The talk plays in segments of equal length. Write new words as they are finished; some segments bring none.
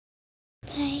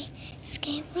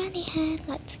Escape running head.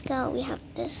 Let's go. We have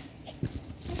this.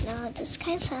 No, this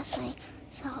kind of sassy.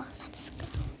 So let's go.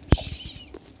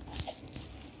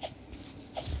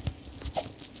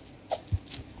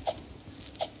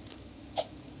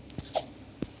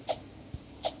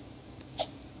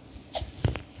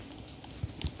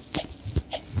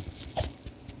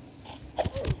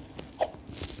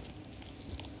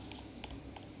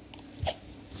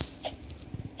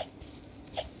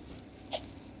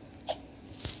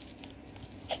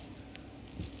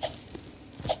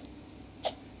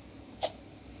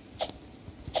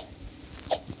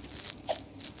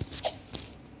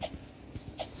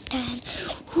 Then,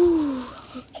 whoo.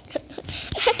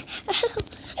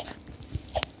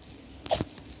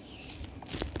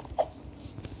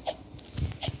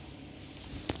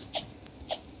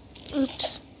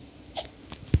 Oops.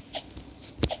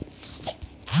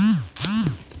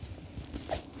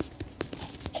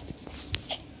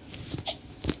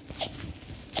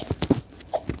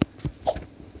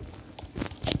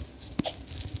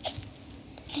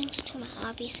 Thanks to my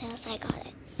obby sales, I got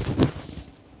it.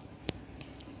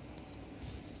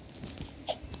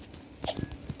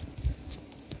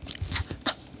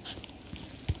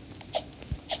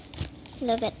 A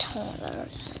little bit taller than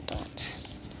I thought.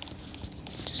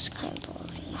 Just kind of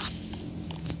boring one.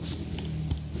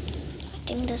 I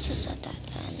think this is a dead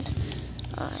end.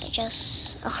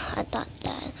 I thought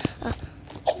that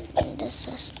this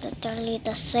is literally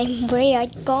the same way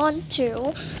I'd gone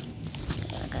to.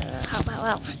 How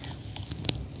about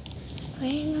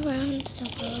going around the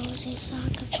rosy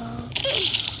soccer ball?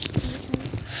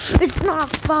 It's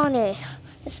not funny.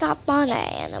 It's not funny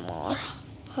anymore.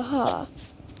 Haha.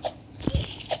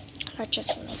 That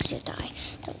just makes you die.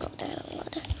 Don't go there,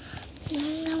 mother.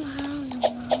 Going around the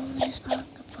rosy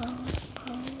soccer ball.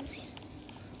 Posies.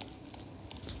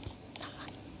 Come on.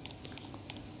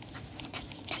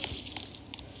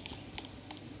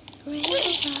 Ring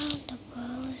around the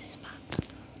roses,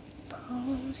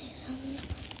 posies on the...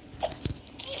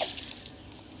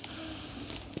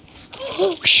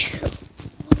 Oh, shoot.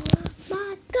 Oh,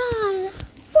 my God.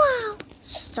 Wow.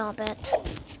 Stop it.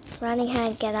 Running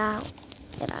hand, get out.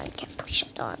 Get out. I can't push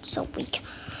it. I'm so weak.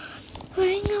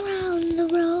 Ring around the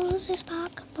roses,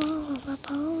 pocketful of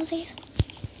posies.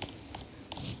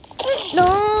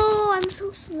 No, I'm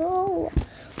so slow.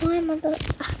 Why am I the...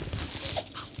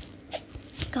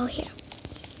 Go here.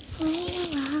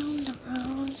 Ring around the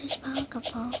roses,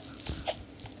 pocketful.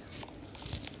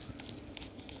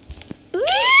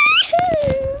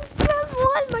 That's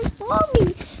one, my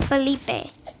mommy.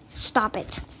 Felipe, stop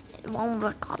it. It won't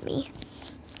work on me.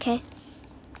 Okay?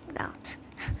 Out.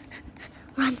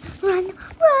 Run, run,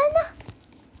 run!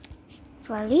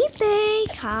 Felipe,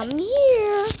 come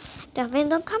here. Devin,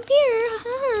 don't come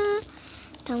here.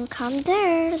 Don't come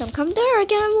there. Don't come there. I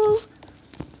can't move.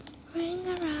 Ring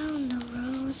around the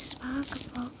roses,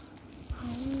 pocketful.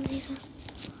 Oh, Lisa.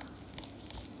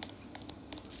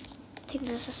 I think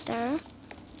this is there.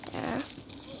 There.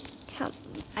 Come.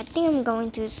 I think I'm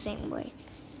going to the same way.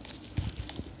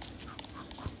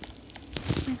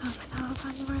 Oh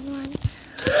my god, run.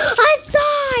 I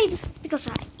died! Because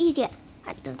I'm an idiot.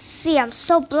 I didn't see, I'm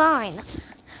so blind.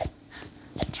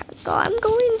 I'm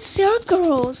going in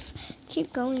circles.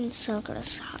 Keep going in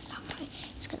circles.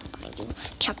 It's gonna find you.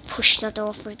 Can't push the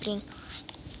door freaking.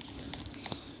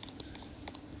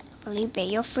 Felipe,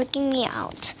 you're freaking me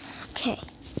out. Okay.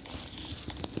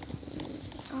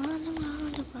 On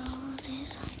around the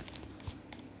roses.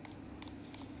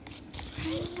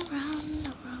 Ring around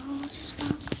the roses.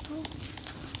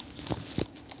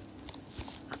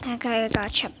 Okay, I got a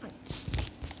checkpoint.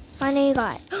 Finally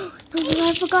got it. No,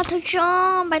 I forgot to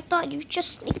jump. I thought you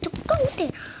just need to go there.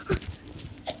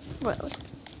 Road.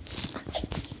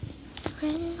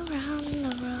 Ring around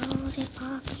the rosy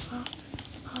pocketful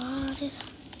posies.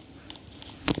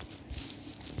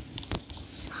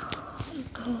 Oh, I'm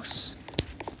close.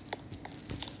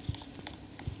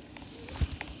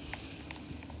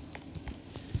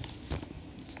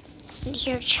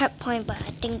 Here, checkpoint, but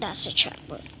I think that's a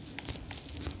checkpoint.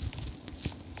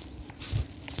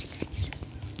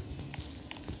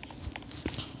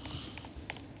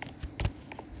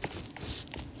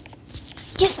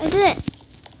 Yes, I did it.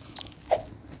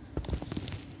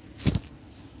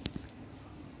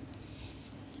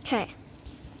 Okay,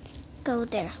 go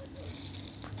there.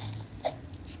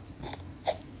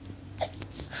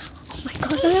 Oh my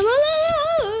god,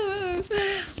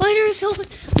 why are there so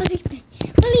many?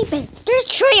 Felipe, there's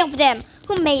 3 of them.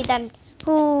 Who made them?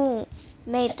 Who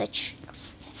made the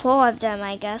 4 of them,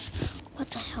 I guess.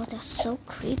 What the hell, that's so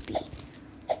creepy.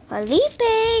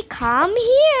 Felipe, come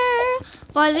here.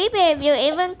 Felipe, if you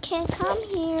even can come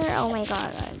here. Oh my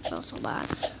god, I feel so bad.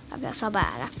 I feel so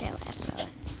bad. I feel it.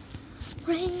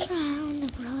 Ring round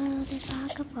the roses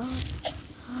like a boat.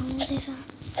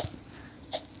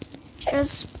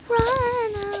 Just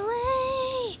run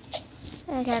away.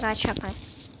 Okay, I got chocolate.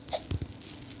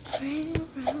 Ring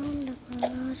around the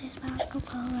roses like a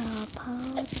boat.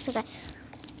 It's okay.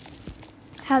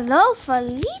 Hello,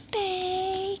 Felipe.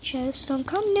 Just don't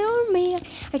come near me.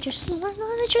 I just want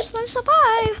to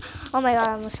survive. Oh my god,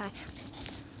 I'm sorry.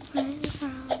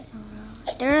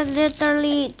 There are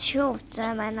literally 2 of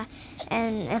them, and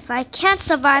if I can't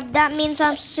survive, that means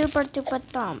I'm super duper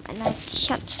dumb, and I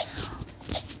can't.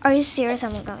 Are you serious?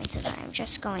 I'm going to die. I'm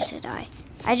just going to die.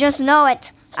 I just know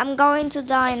it. I'm going to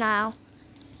die now.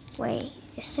 Wait,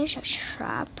 is this a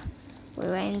trap? Wait,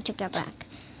 I need to get back.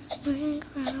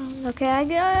 Okay, I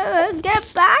gotta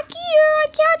get back here. I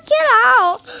can't get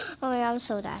out. Oh yeah, I'm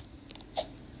so dead.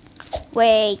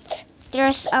 Wait,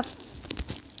 there's a...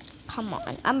 Come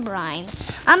on, I'm blind.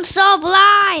 I'm so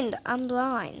blind. I'm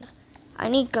blind. I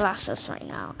need glasses right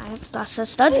now. I have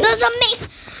glasses. That doesn't make...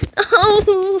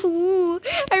 Oh,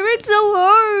 I worked so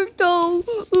hard though.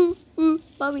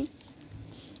 Mommy.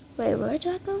 Wait, where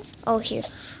do I go? Oh, here.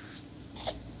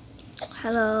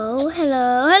 Hello,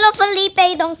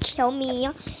 Felipe. Don't kill me.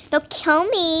 Don't kill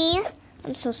me.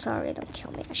 I'm so sorry. Don't kill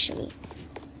me, actually.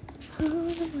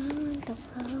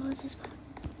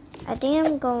 I think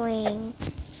I'm going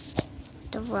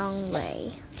the wrong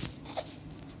way.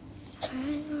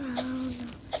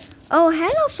 Oh,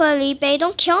 hello, Felipe.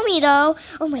 Don't kill me, though.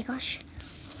 Oh, my gosh.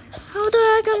 How the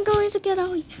heck I'm going to get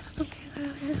out?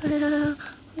 Okay.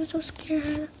 I'm so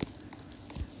scared.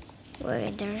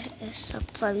 Wait, there is a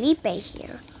Felipe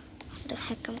here. How the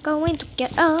heck I'm going to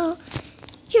get out?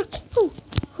 Here. Ooh.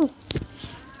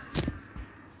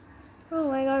 Oh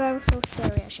my god, that was so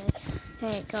scary, actually.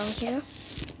 Okay, go here.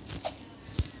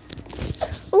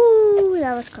 Ooh,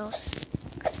 that was close.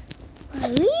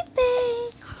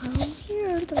 Felipe, come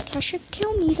here. Don't catch it,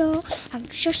 kill me though. I'm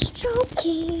just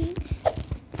joking.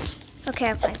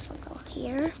 Okay, I'm fine. I'll go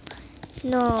here.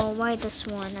 No, why this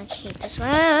one? I hate this one.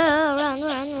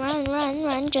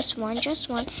 Run. Just one.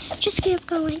 Just keep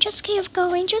going. Just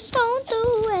don't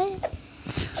do it.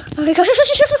 Oh my god,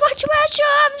 just watch match.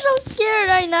 I'm so scared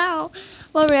right now.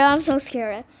 For real, I'm so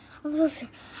scared. Oh,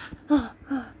 I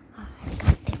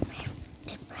got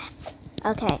deep breath.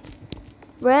 Okay.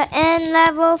 We're in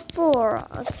level 4.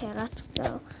 Okay, let's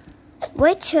go.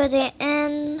 Wait till the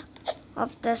end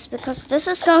of this because this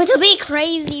is going to be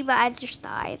crazy, but I just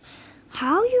died.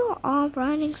 How you are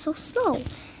running so slow?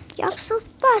 You're so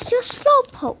fast. You're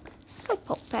slowpoke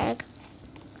bag.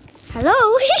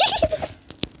 Hello?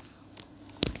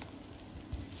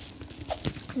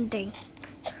 Dang.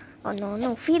 Oh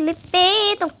no,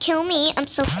 Felipe, don't kill me. I'm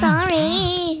so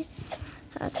sorry.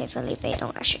 Okay, Felipe,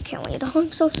 don't actually kill me.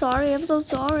 I'm so sorry. He's gonna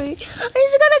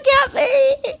get me.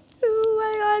 Oh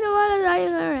my god, I don't wanna die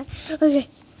there. Okay.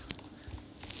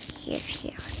 Here.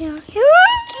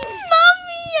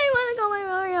 Mommy, I wanna go my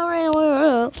mommy already.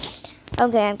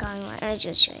 Okay, I'm going my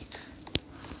energy.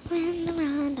 Run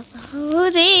around the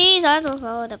posies. I don't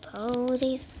follow the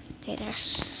posies. Okay,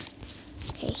 there's...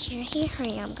 Okay, here.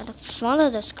 I'm gonna follow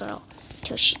this girl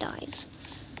till she dies.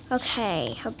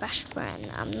 Okay, her best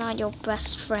friend. I'm not your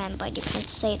best friend, but you can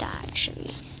say that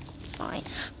actually. Fine.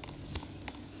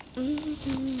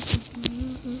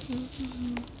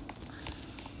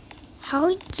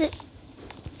 How did...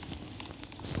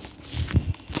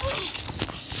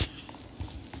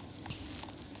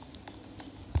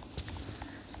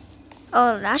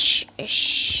 Oh, that's...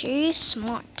 She's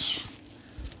smart.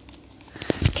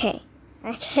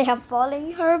 Okay, I'm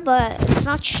following her, but it's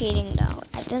not cheating though.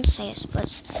 I didn't say it, but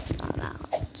it's not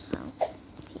loud. So,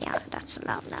 yeah, that's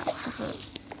allowed now.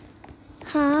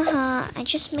 I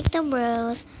just made the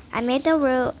rules. I made the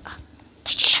rule.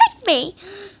 They tricked me.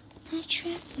 They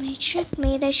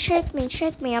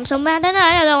tricked me. I'm so mad and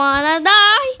I don't wanna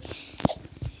die.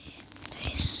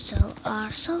 They still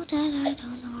are so dead. I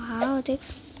don't know how to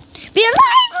be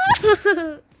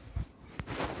alive.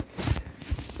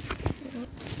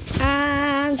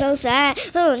 I'm so sad.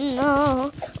 Oh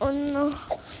no,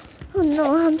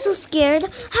 I'm so scared.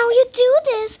 How you do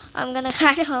this? I'm gonna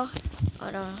hide her.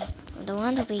 I don't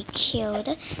want to be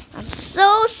killed. I'm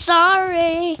so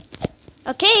sorry.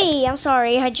 Okay, I'm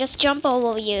sorry. I just jumped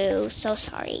over you. So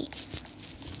sorry.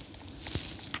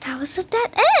 That was a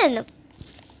dead end.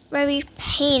 Very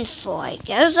painful, I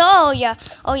guess. Oh yeah,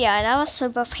 that was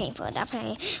super painful.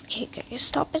 Definitely. Okay,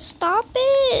 stop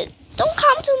it. Don't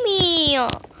come to me.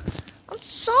 I'm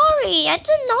sorry. I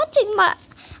did nothing, but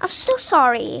I'm still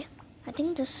sorry. I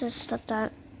think this is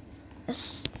that.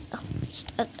 It's,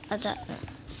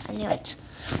 I knew it.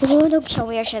 Oh, don't kill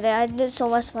me, Ashley. I did so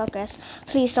much progress.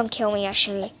 Please don't kill me,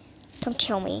 Ashley. Don't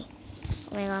kill me.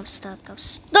 Oh my god, I'm stuck. I'm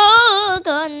stuck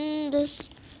on this.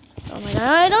 Oh my god,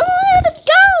 I don't know where to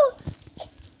go.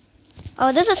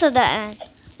 Oh, this is a dead end.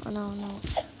 Oh no, no.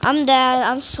 I'm dead.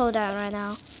 I'm so dead right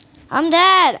now. I'm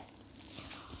dead.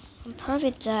 I'm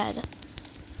probably dead.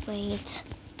 Wait.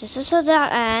 This is a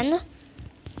dead end.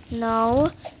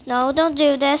 No. No, don't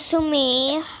do this to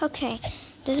me. Okay.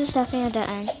 This is definitely a dead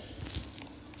end.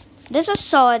 This is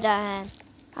so a dead end.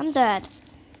 I'm dead.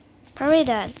 Probably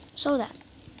dead. So dead.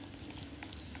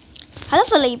 Hello,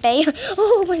 Felipe.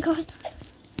 Oh my god.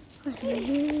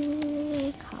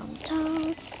 Calm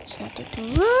down. It's nothing to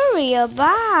worry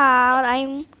about.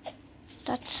 I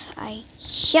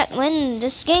can't win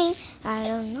this game. I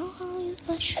don't know how you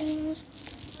got shoes.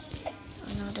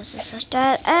 Oh no, this is such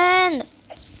dead end.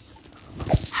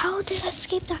 How did I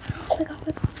escape that? Oh my god, oh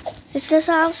my god. Is this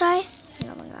outside?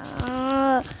 Oh my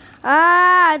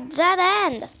god. Dead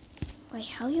end. Wait,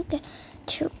 how you get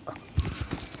to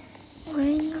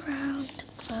ring around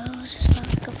the roses,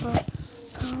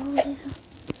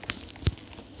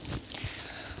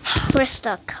 We're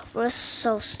stuck. We're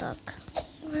so stuck.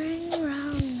 Ring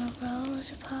around the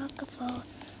roses,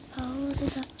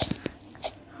 roses,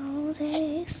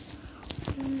 roses.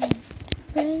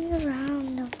 Ring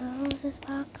around the roses,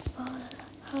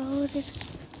 roses.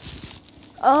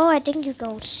 Oh, I think you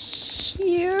go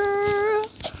here.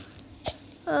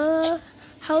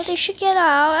 How did she get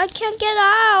out? I can't get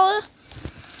out.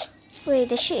 Wait,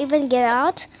 did she even get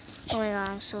out? Oh my god,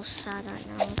 I'm so sad right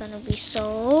now. I'm gonna be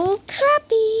so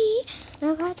crappy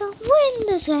if I don't win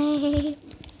this game.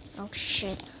 Oh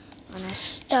shit, when I'm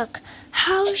stuck.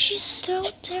 How is she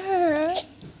still there?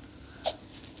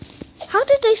 How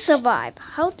did they survive?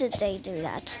 How did they do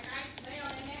that?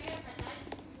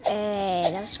 Hey,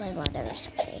 that's my mother.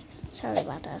 Sorry. Sorry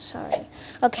about that. Sorry.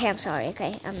 Okay, I'm sorry.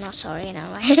 Okay, I'm not sorry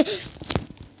now.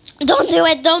 Don't do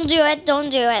it. Don't do it. Don't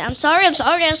do it. I'm sorry. I'm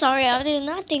sorry. I'm sorry. I did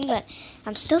nothing, but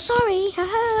I'm still sorry.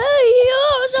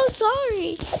 I'm so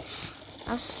sorry.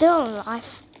 I'm still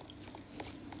alive.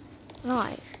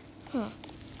 Alive.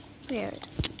 Weird.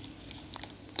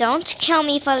 Don't kill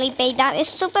me, Felipe. That is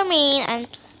super mean. And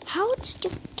how did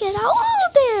you get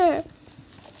out there?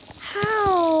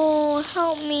 How?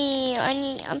 Help me.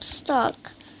 I'm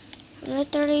stuck. I'm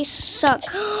literally stuck.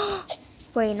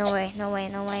 Wait, no way, no way,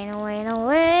 no way, no way, no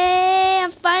way.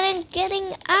 I'm finally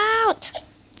getting out.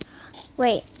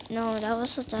 Wait, no, that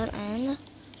was a dead end.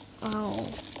 Oh,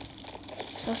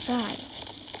 so sad.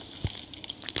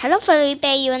 Hello, Felipe.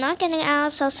 You are not getting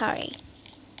out. So sorry.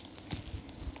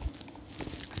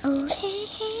 Oh, hey,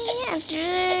 hey.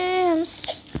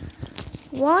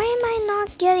 Why am I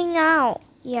not getting out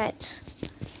yet?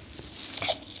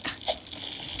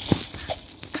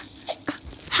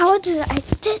 How did I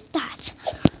did that?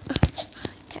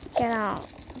 Can't get out.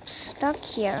 I'm stuck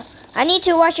here. I need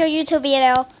to watch your YouTube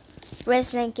video.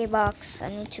 Resident Box. I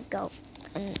need to go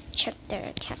and check their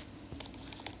account.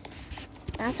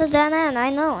 That's a dead end. I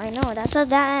know. That's a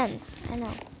dead end. I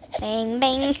know. Bang,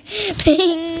 bang,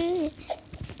 bang.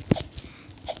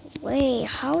 Wait,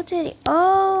 how did it?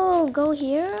 Oh, go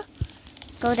here?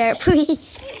 Go there, please.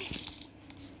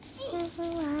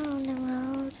 Around the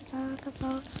road, talk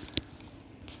about.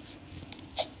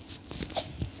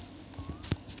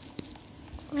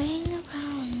 Ring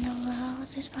around the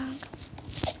roses, bank.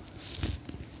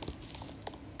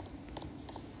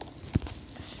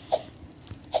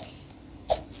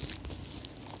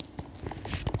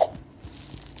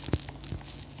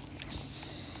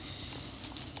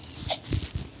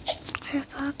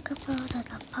 Talk about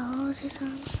the poses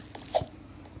on.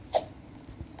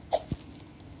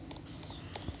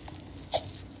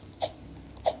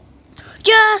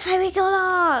 Yes, here we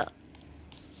go.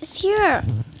 It's here.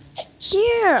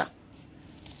 Here.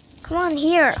 Come on,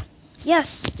 here.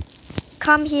 Yes.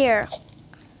 Come here.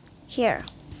 Here.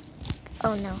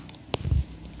 Oh no.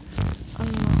 Oh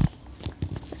no.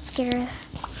 I'm scared.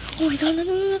 Oh my god, no,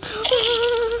 no, no.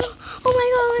 Oh my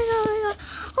god, oh my god, oh my god.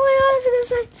 Oh my god, I got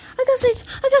saved. I got saved.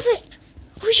 I got saved.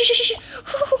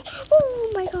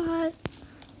 Oh my god.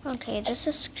 Okay, this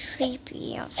is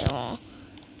creepy after all.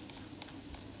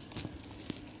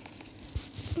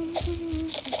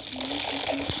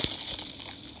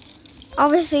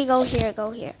 Obviously, go here,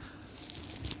 go here.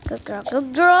 Good girl,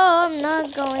 good girl. I'm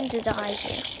not going to die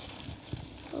here.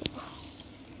 I'm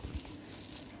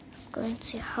going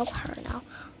to help her now.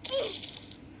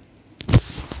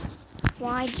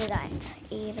 Why did I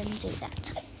even do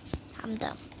that? I'm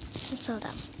dumb. I'm so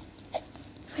dumb.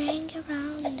 Ring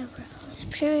around the world.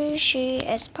 Pure she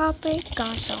is probably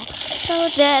gone so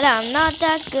dead. I'm not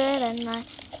that good at night.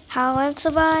 How I'm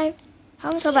survive?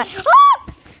 How I'm survive? Ah!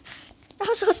 That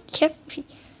was so scary.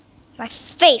 My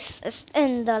face is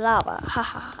in the lava. Ha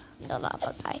ha ha. The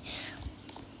lava guy.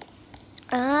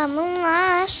 I'm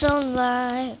alive, so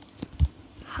alive.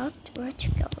 Where to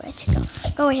go? Where to go?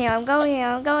 Going here. I'm going here.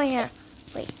 I'm going here.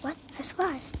 Wait, what? I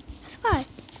survived. I survived.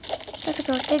 That's a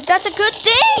good thing. That's a good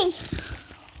thing.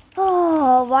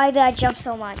 Oh, why did I jump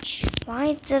so much?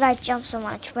 Why did I jump so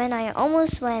much? When I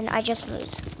almost win, I just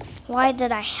lose. Why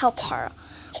did I help her?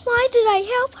 Why did I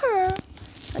help her?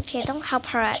 Okay, don't help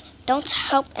her. Don't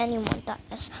help anyone that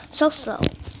is so slow.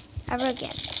 Ever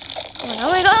again.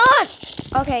 Oh my god!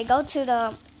 Okay, go to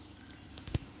the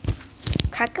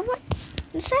cracker one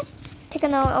instead. Take a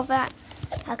note of that.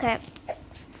 Okay.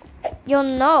 Your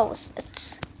nose.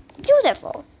 It's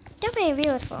beautiful. Definitely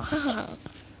beautiful.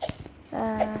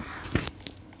 I'm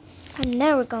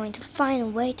never going to find a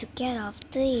way to get off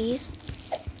these.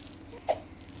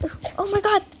 Oh my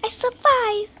god, I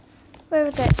survived!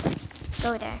 Very good.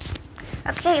 Go there.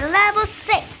 Okay, level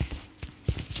 6.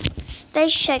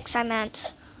 Stage 6, I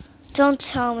meant. Don't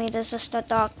tell me this is the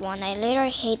dark one. I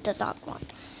literally hate the dark one.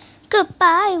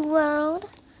 Goodbye, world.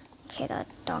 Okay, the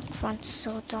dark one's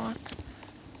so dark.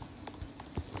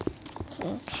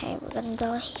 Okay, we're gonna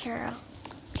go here.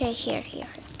 Okay, here.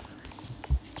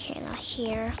 Okay, not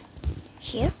here.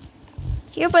 Here,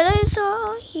 but it's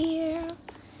all here.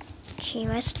 Okay,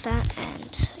 where's that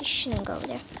end? We shouldn't go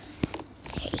there.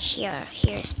 Okay, here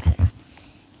is better.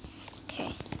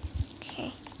 Okay,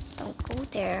 don't go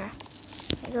there.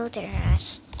 I go there, I'm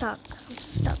stuck.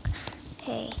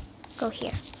 Okay, go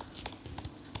here.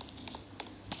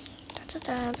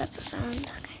 That's a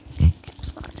end. Okay, I'm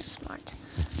smart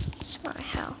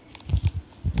how.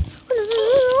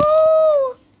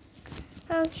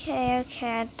 Okay,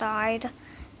 I died.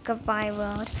 Goodbye,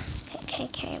 world. Okay,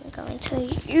 I'm going to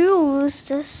use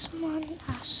this one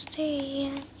as the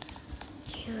end.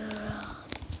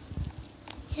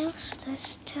 Use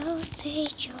this till day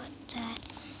you're dead.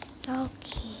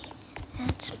 Okay,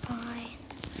 that's fine.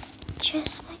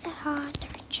 Just make it harder,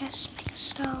 just make it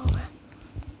slower.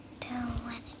 Do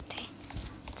anything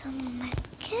to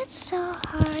make it so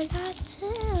hard. I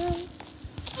do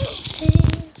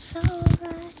things so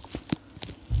right.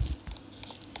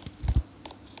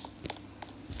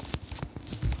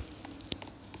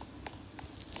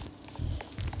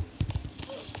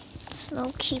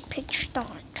 Low-key pitch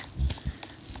dark.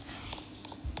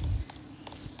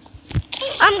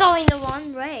 I'm going the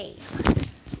wrong way.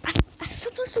 I'm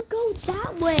supposed to go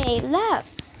that way, left.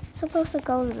 Supposed to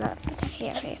go left.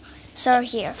 Okay, here. So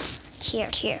here.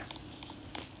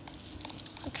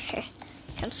 Okay.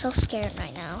 I'm so scared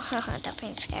right now. Haha,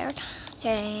 definitely scared.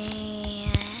 Okay,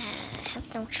 I have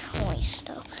no choice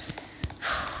though.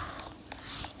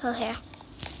 Go here.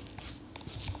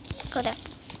 Go there.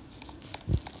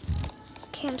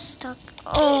 I'm stuck.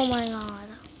 Oh my god.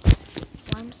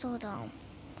 I'm so dumb.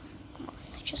 Come on,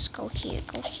 just go here.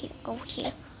 Okay, to go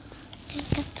here.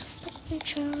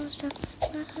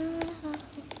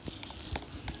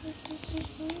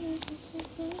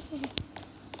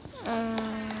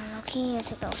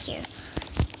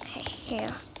 Okay,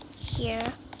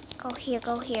 here.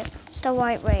 Go here. It's the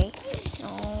right way.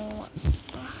 No.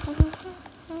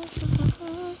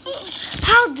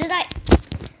 How did I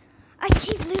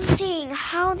keep losing.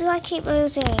 How do I keep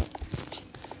losing?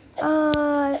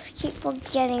 I keep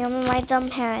forgetting. I'm in my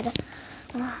dumb head.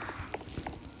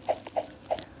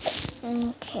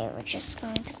 Okay, we're just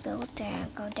going to go there.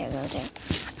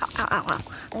 Ow.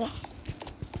 Okay.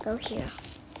 Go here.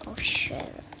 Oh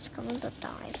shit. It's gonna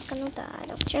die.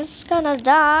 I'm just gonna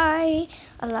die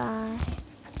alive.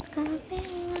 It's gonna be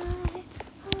alive.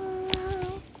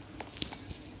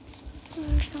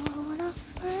 I'm so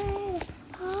afraid.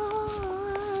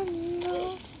 Oh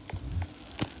no.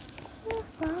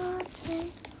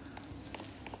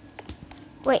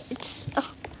 Wait, it's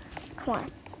come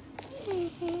on.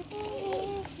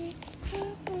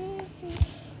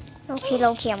 Okay,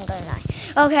 low-key, I'm gonna die.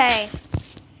 Okay.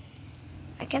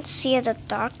 I can see the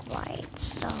dark light,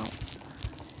 so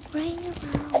ring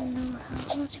around the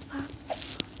house about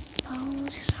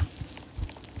bones.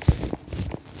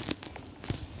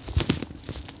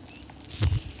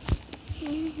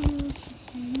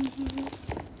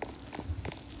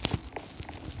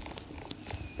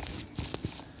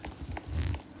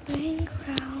 Ring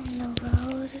around the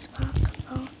roses, pocket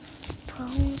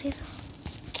bones.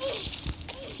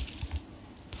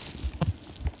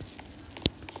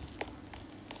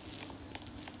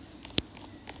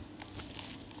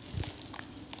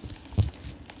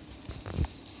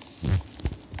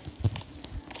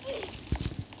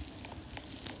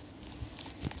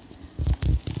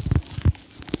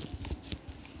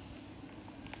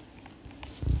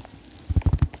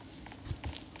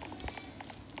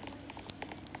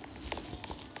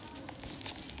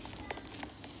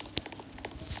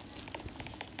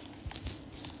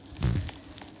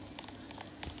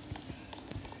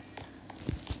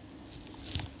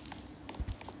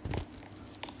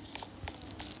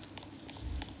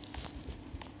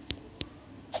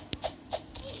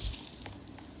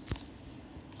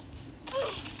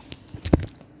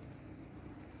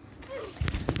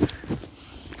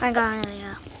 I got an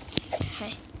idea.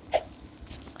 Okay.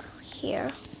 Here.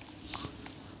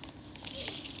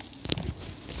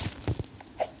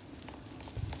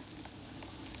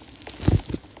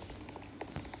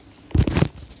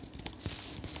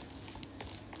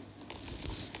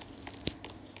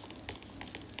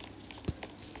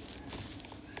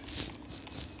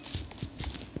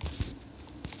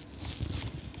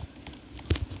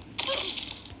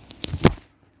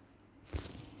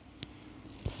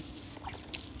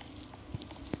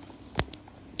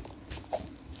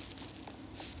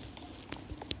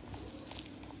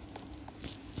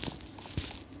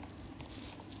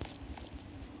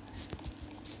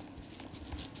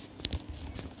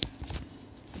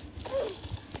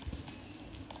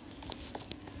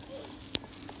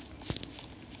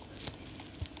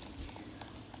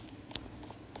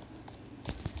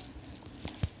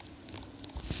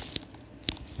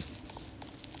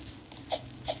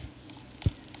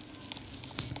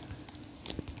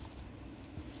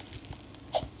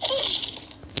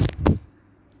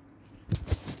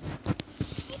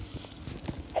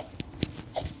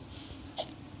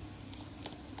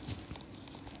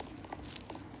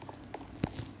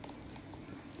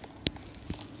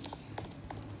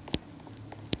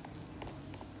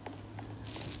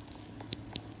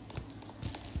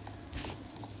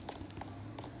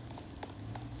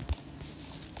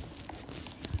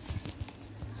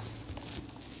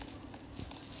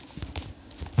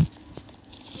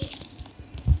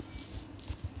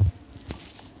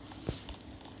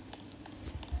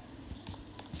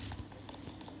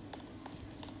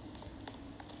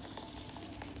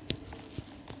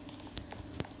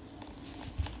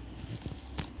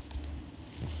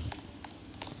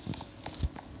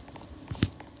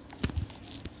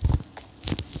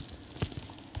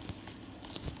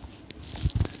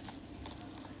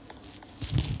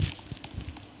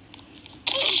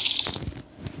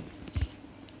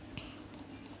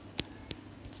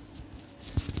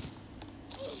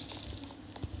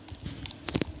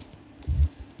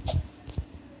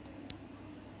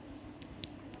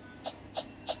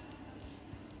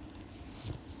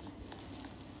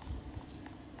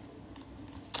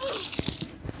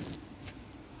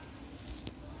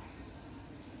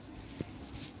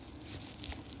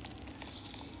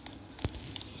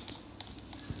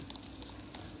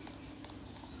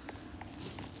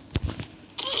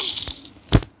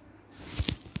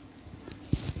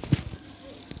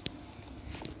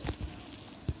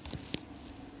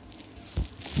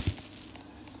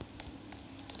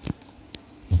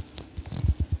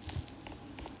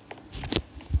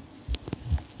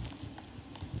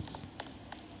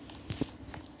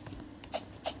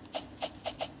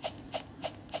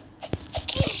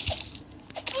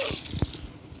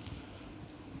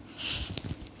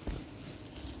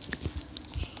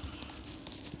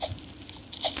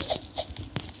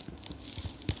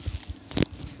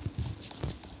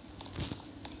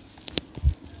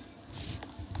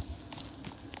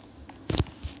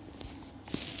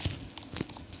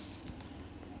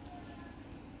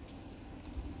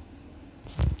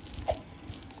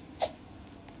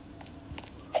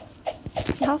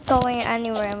 Not going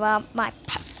anywhere without my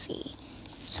Pepsi.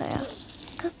 So yeah,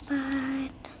 goodbye.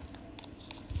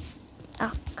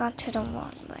 Oh, got to the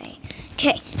wrong way.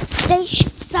 Okay, stage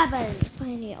 7.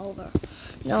 Finally over.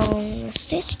 No,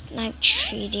 stage like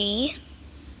 3D.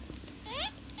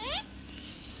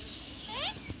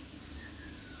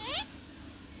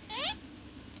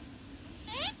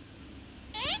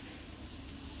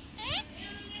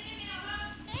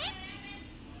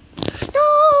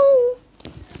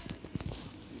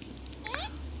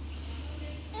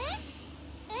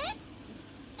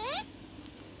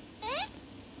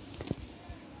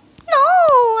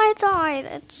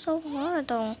 It's so hard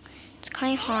though. It's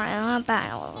kind of hard. I don't have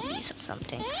bad all of these or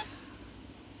something.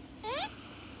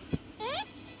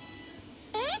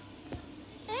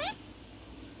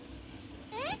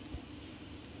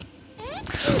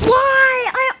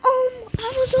 Why?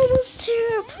 I was almost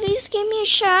here. Please give me a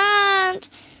shot.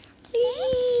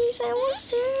 Please, I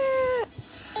was here.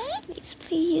 Please,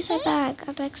 please,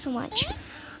 I beg so much.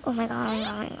 Oh my god, oh my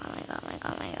god, oh my god, oh my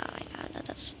god, oh my god, oh my god.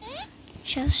 That's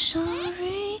just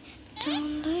sorry.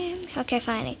 Don't leave me. Okay,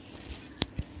 finally.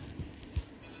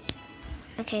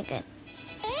 Okay, good.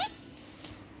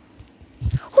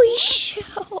 Whoosh!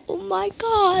 Oh my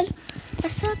god.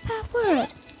 That's a bad word.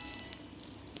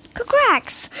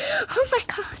 Cracks! Oh my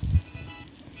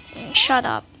god. Shut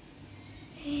up.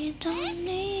 You don't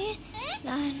need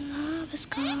that love is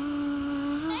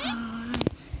gone.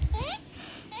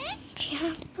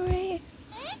 Can't breathe.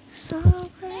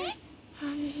 Sorry.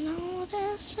 I know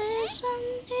this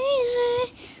isn't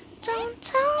easy. Don't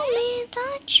tell me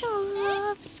that that your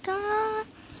love is gone.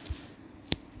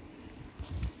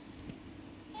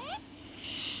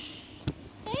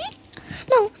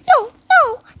 No, no,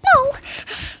 no, no.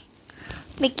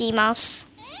 Mickey Mouse.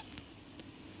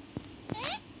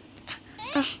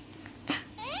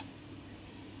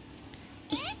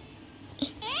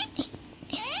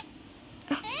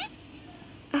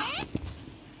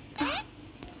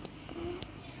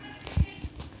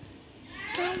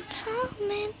 Don't tell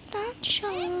me that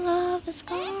your love is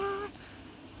gone.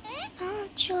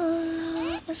 That your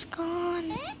love is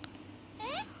gone.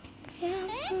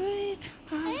 Can't breathe.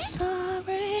 I'm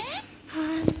sorry.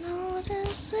 I know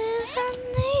this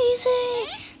isn't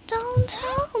easy. Don't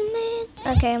tell me.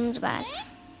 Okay, I'm bad.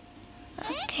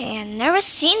 Okay, I've never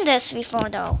seen this before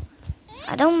though.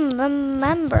 I don't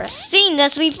remember seeing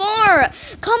this before.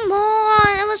 Come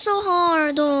on, it was so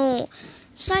hard though.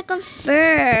 It's like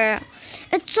unfair.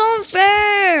 It's so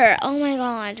unfair. Oh my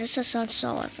god, this is so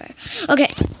unfair. Okay,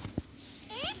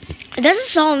 this is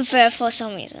so unfair for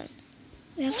some reason.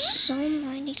 We have so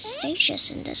many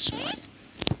stages in this one.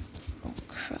 Oh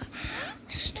crap.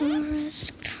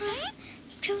 Stories cry.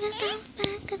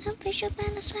 Back at the bishop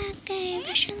and the swag game.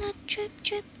 Passion like trip.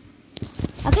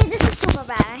 Okay, this is super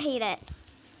bad. I hate it.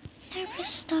 Never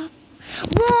stop.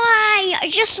 Why? I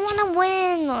just want to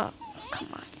win. Oh, come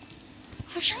on.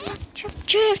 Passion like trip.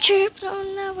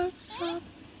 Don't never stop.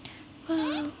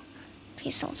 Whoa.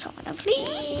 Please don't stop that.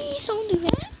 Please don't do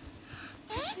it.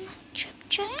 Passion like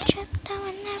trip. That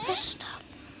will never stop.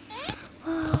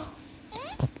 Whoa.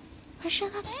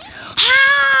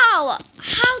 How?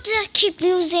 How did I keep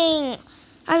losing?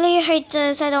 I really hate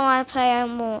this. I don't want to play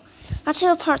anymore. Let's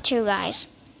do part 2, guys.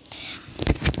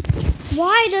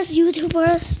 Why does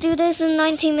YouTubers do this in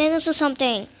 19 minutes or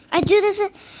something? I do this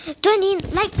in 20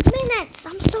 minutes.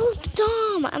 I'm so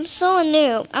dumb. I'm so a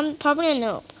noob. I'm probably a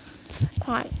noob.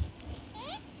 Come on.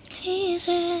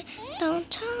 Easy. Don't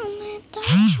tell me that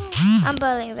you. I'm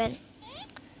believing.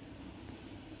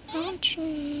 Don't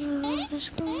you know it's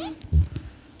gone?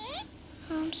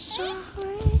 I'm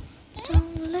sorry,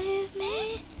 don't leave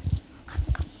me.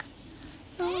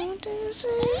 No, this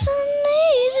isn't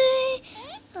easy.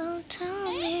 Don't tell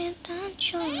me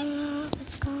that your love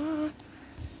is gone.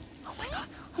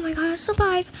 Oh my god, I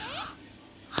survived.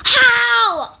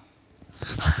 How?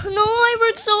 No, I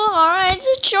worked so hard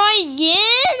to try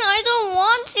again. I don't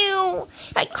want to.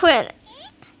 I quit.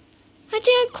 I think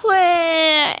I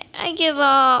quit. I give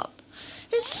up.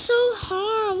 It's so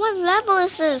hard. What level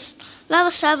is this? Level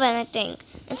 7, I think.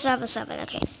 It's level 7.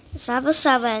 Okay. It's level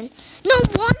 7. No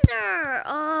wonder.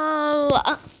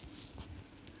 Oh.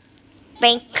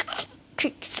 Bank.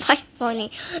 It's quite funny.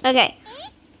 Okay.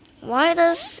 Why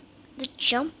does the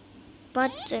jump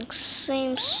button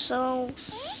seem so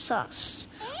sus?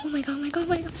 Oh my god. I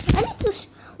need to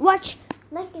watch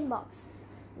Linkin Box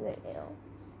video.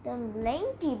 The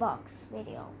Lanky Box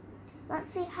video.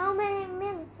 Let's see how many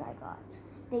minutes they got.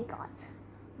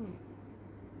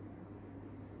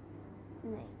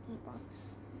 Lanky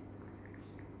Box.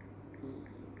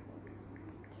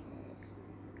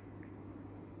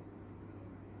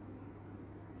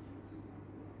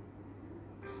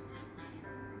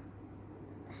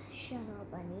 Shut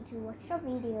up, I need to watch the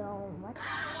video. What?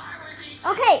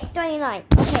 Okay, 29.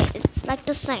 Okay, it's like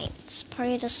the same. It's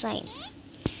pretty the same.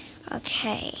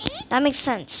 Okay, that makes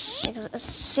sense because it's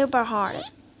super hard.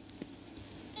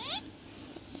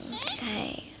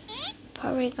 Okay,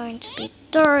 probably going to be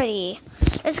dirty.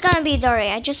 It's gonna be dirty,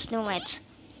 I just knew it.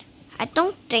 I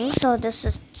don't think so. This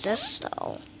is this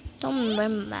though. Don't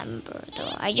remember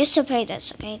though. I used to play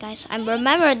this, okay guys? I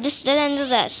remember this didn't do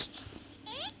this.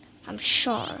 I'm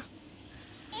sure.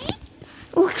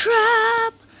 Oh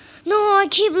crap! No, I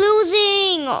keep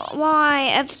losing.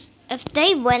 Why? If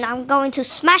they win, I'm going to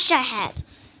smash their head.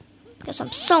 Because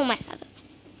I'm so mad.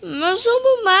 I'm so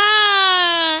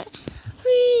mad.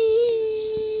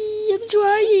 I'm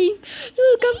trying.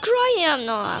 Look, I'm crying.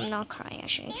 I'm not crying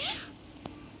actually.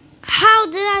 How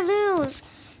did I lose?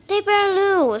 They better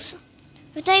lose.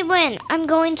 If they win, I'm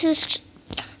going to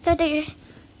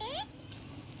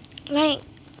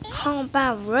how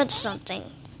about read something?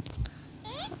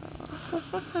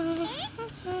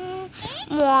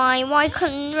 Why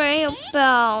couldn't ring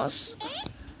bells?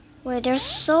 Wait, they're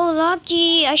so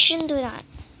lucky. I shouldn't do that.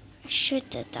 I should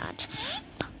do that.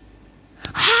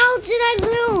 How did I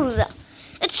lose?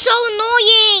 It's so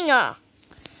annoying.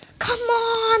 Come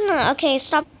on. Okay,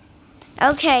 stop.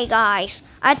 Okay, guys.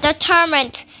 I'm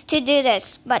determined to do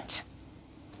this, but...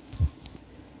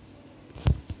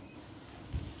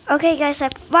 Okay, guys, I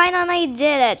finally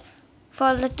did it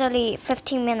for literally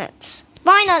 15 minutes.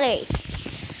 Finally!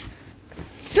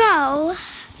 So,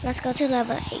 Let's go to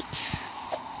level 8.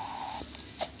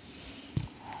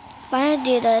 But I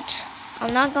did it.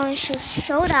 I'm not going to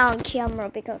show that on camera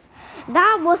because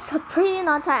that was pretty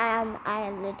naughty and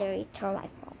I literally threw my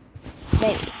phone.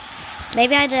 Maybe.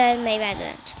 Maybe I did, maybe I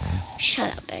didn't.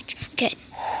 Shut up, bitch. Okay.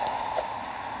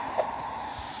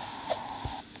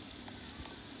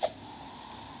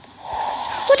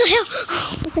 What the hell?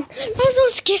 That was so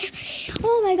scary.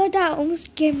 Oh my god, that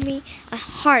almost gave me a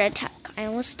heart attack. I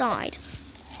almost died.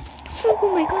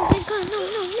 Oh my god,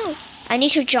 no. I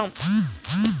need to jump.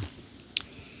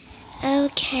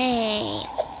 Okay.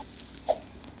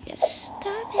 Just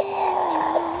stop it, it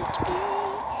won't be.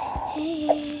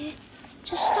 Hey.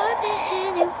 Just stop it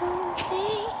and it won't be.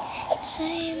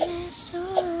 Same as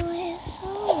always.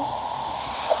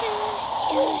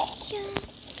 Yeah.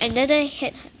 And then I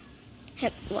hit him.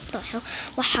 What the hell?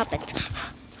 What happened?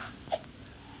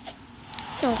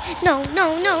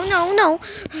 No.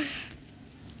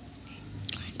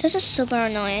 This is super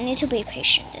annoying. I need to be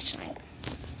patient this time.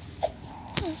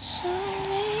 I'm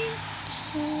sorry,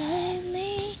 don't leave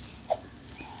me.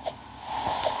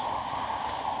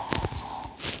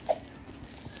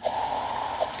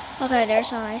 Okay,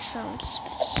 there's eyes. I'm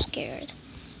scared.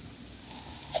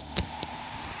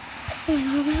 Oh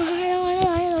my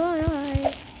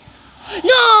god.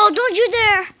 No, don't you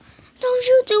dare! Don't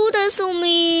you do this to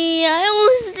me! I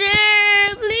almost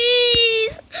there,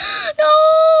 please! No!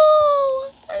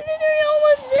 I literally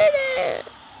almost did it!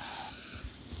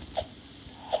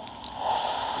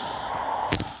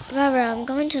 Whatever, I'm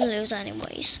going to lose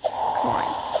anyways. Come on.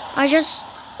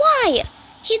 Why?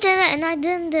 He did it and I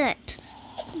didn't do it.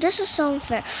 This is so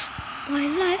unfair. My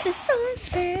life is so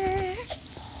unfair.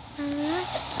 My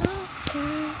life is so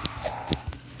unfair.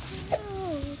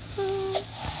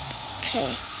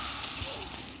 Okay.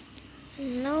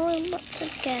 Now we're about to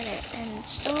get it and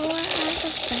store it out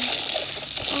of bed.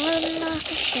 I'm not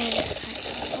get it.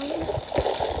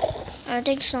 I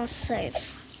think it's not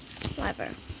safe.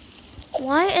 Whatever.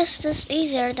 Why is this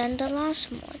easier than the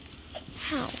last one?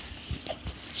 How?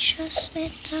 Trust me,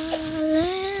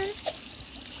 darling.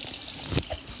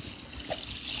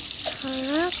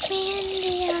 Look me in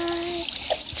the eye.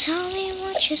 Tell me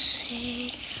what you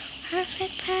see.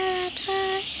 Perfect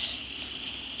paradise.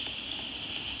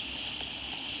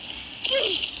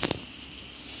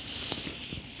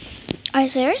 Are you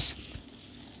serious?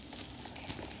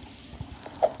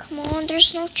 Come on,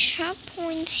 there's no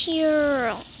checkpoints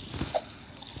here.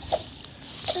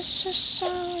 This is so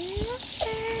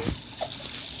unfair.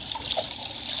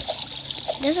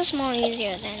 This is more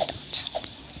easier than that.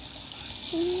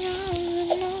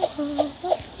 No,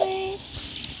 afraid.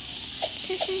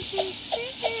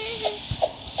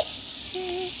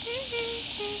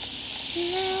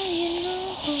 Now you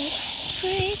know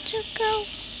free to go.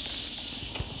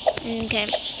 Okay.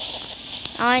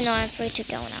 I know I'm free to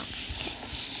go now. Okay.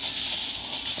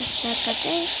 The second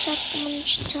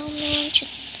you tell me what you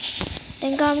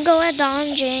think I'm going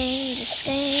dodging this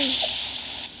game.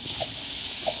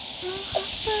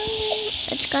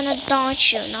 It's gonna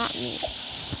dodge you, not me.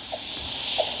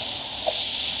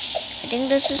 I think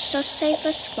this is the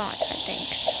safest spot, I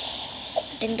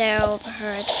think they're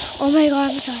overheard. Oh my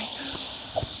god, I'm sorry.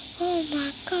 Oh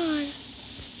my god.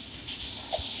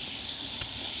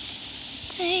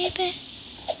 Baby,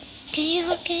 can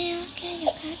you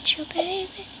catch your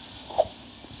baby?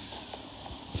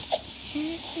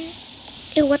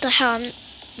 Ew, what the hell?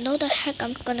 No, the heck,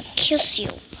 I'm gonna kiss you.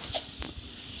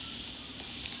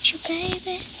 Catch your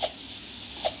baby.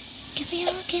 Give me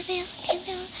all,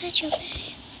 catch your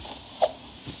baby.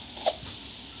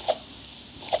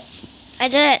 I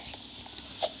did it.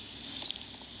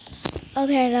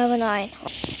 Okay, level 9.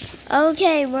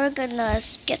 Okay, we're gonna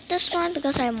skip this one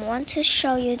because I want to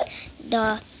show you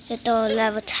the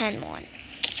level 10 one.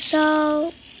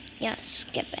 So yeah,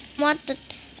 skip it.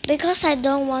 Because I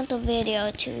don't want the video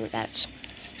to get.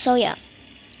 So yeah,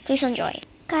 please enjoy.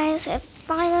 Guys, it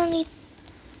finally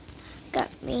got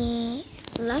me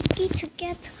lucky to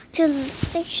get to the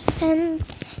station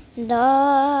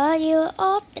that you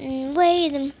all been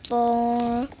waiting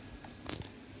for.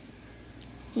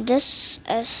 This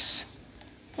is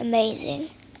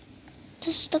amazing.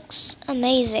 This looks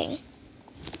amazing.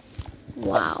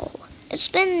 Wow. It's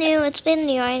been new,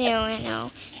 I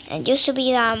know. It used to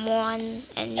be that one,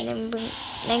 and then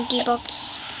Lanky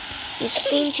Box. You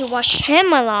seem to watch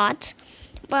him a lot,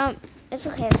 but it's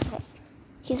okay.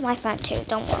 He's my fan too,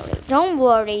 don't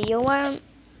worry, you won't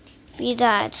be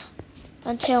dead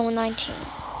until 19.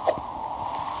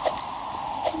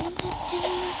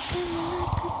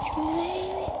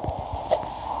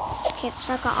 Okay, it's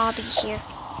like an obby here.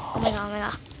 Oh my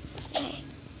god. Okay,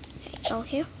 go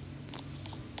here.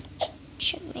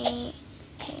 Check me.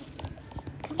 Okay.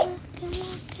 Come on,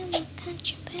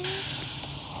 catch your baby.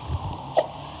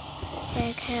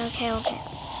 Okay.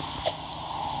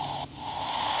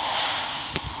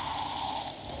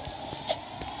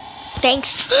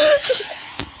 Thanks.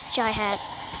 Shy hat.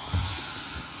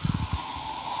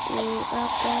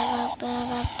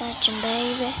 Up, touching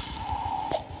baby.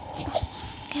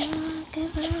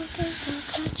 Give up,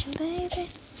 touching baby.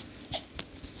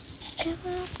 Give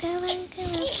up,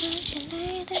 touching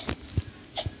lady.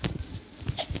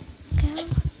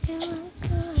 Give up,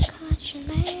 touching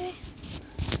baby.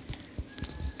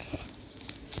 Okay.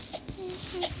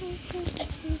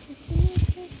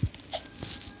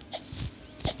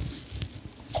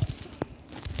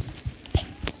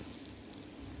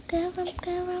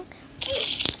 Give up.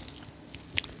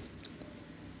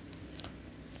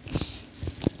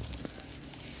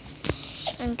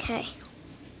 Okay.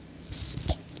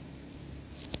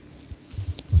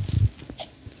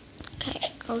 Okay,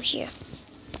 go here.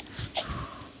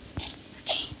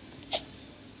 Okay.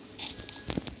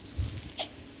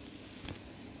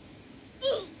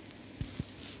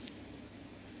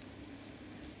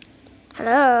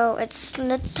 Hello, it's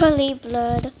literally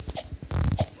blood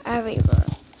everywhere.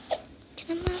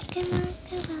 Come on,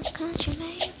 catch your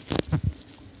babe.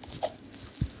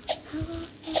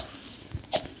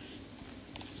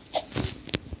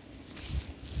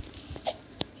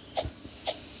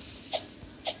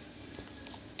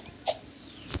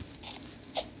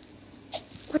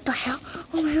 What the hell?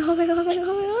 Oh my god.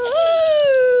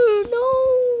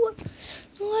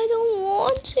 No, I don't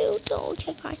want to. No,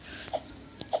 okay, fine.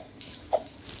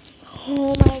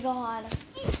 Oh my god.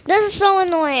 This is so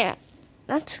annoying.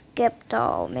 Let's skip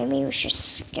though. Maybe we should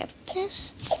skip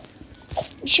this.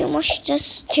 We should watch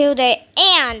this till the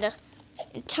end.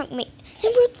 It took me.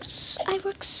 I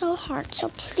worked so hard, so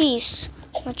please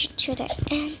watch it to the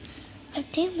end.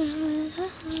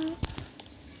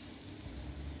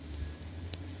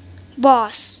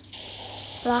 Boss.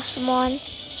 Last one.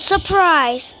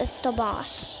 Surprise! It's the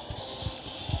boss.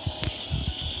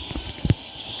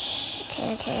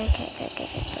 Okay.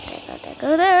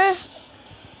 Go there.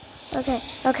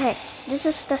 Okay. This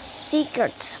is the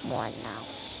secret one now.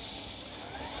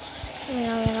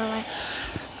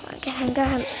 Get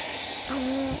him.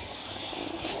 Okay.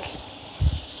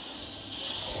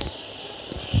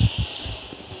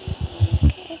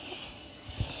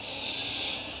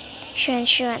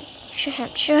 Sure.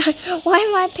 Why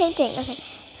am I painting?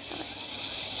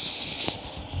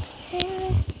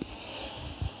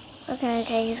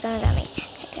 Okay, he's gonna get me.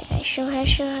 Okay, shoot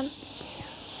him.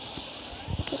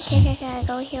 Okay,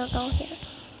 go here.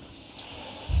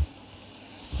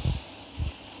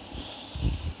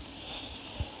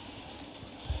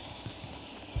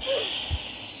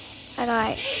 I got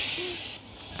it.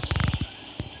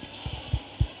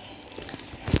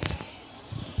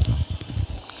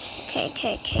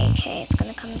 Okay, it's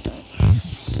gonna come to me.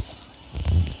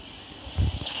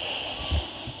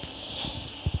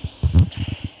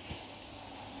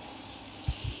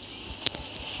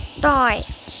 Die. Okay.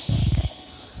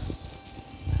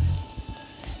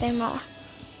 Stay more.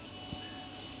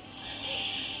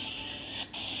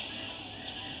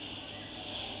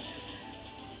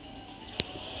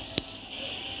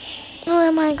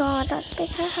 Oh my god, that's big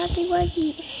happy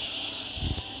wuggy.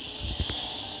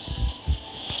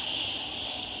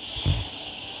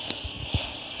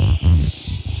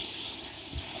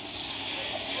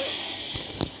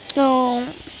 No.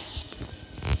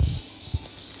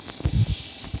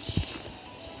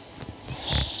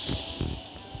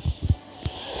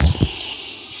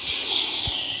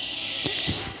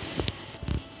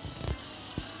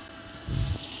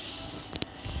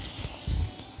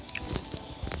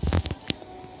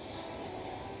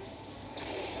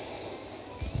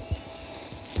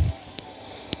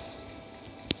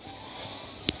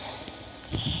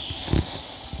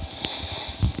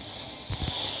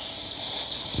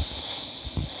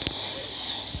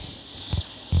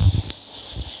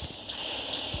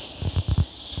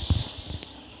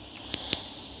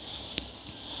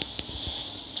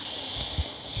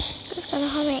 Gonna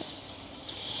hurry.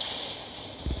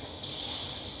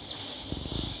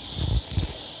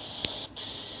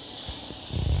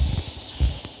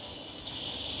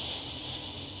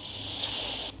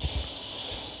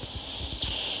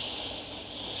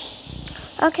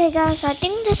 Okay guys, I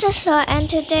think this is the end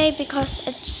today because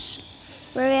it's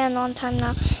really a long time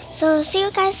now. So see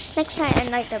you guys next time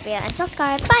and like the video and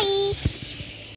subscribe. Bye!